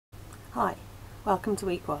Hi, welcome to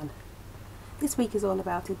week 1. This week is all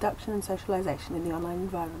about induction and socialisation in the online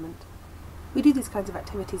environment. We do these kinds of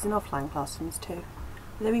activities in offline classrooms too,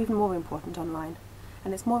 but they're even more important online,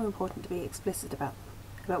 and it's more important to be explicit about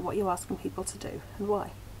what you're asking people to do and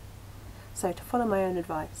why. So to follow my own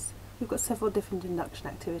advice, we've got several different induction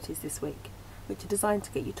activities this week, which are designed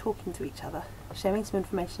to get you talking to each other, sharing some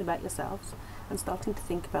information about yourselves, and starting to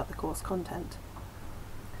think about the course content.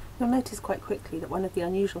 You'll notice quite quickly that one of the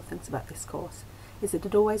unusual things about this course is that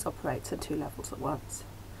it always operates at 2 levels at once.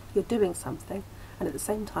 You're doing something, and at the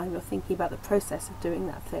same time you're thinking about the process of doing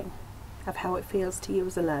that thing, of how it feels to you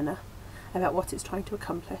as a learner, about what it's trying to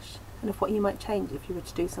accomplish, and of what you might change if you were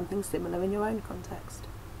to do something similar in your own context.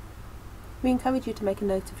 We encourage you to make a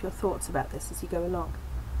note of your thoughts about this as you go along.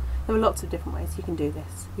 There are lots of different ways you can do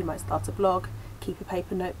this. You might start a blog, keep a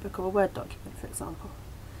paper notebook or a Word document, for example.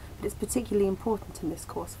 But it's particularly important in this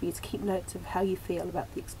course for you to keep notes of how you feel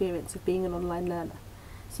about the experience of being an online learner,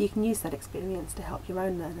 so you can use that experience to help your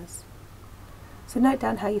own learners. So note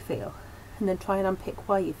down how you feel, and then try and unpick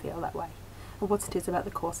why you feel that way, and what it is about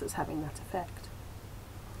the course that's having that effect.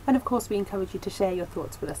 And of course we encourage you to share your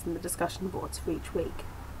thoughts with us in the discussion boards for each week.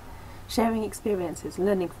 Sharing experiences and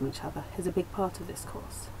learning from each other is a big part of this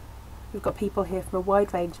course. We've got people here from a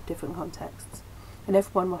wide range of different contexts, and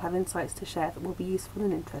everyone will have insights to share that will be useful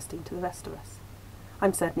and interesting to the rest of us.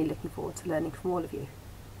 I'm certainly looking forward to learning from all of you.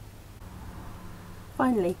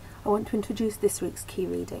 Finally, I want to introduce this week's key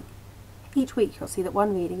reading. Each week you'll see that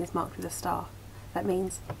one reading is marked with a star. That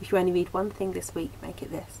means if you only read one thing this week, make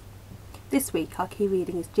it this. This week our key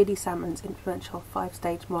reading is Gilly Salmon's influential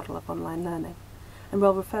 5-stage model of online learning, and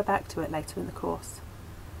we'll refer back to it later in the course.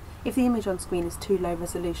 If the image on screen is too low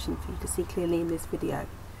resolution for you to see clearly in this video,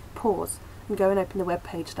 pause and go and open the web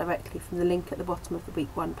page directly from the link at the bottom of the week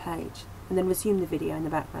 1 page, and then resume the video in the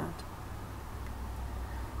background.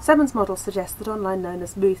 Salmon's model suggests that online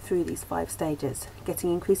learners move through these 5 stages,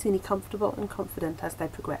 getting increasingly comfortable and confident as they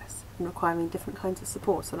progress, and requiring different kinds of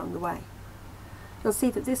support along the way. You'll see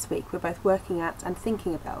that this week we're both working at and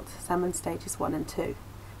thinking about Salmon's stages 1 and 2,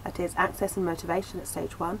 that is, access and motivation at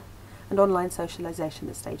stage 1, and online socialisation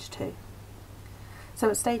at stage 2. So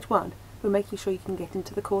at stage 1, we're making sure you can get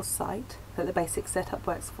into the course site, that the basic setup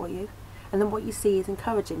works for you, and then what you see is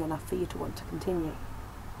encouraging enough for you to want to continue.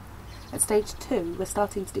 At stage 2, we're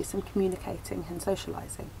starting to do some communicating and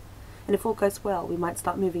socialising, and if all goes well, we might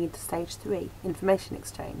start moving into stage 3, information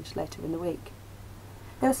exchange, later in the week.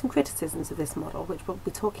 There are some criticisms of this model, which we'll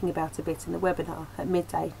be talking about a bit in the webinar at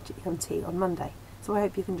midday GMT on Monday, so I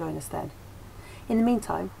hope you can join us then. In the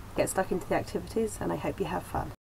meantime, get stuck into the activities, and I hope you have fun.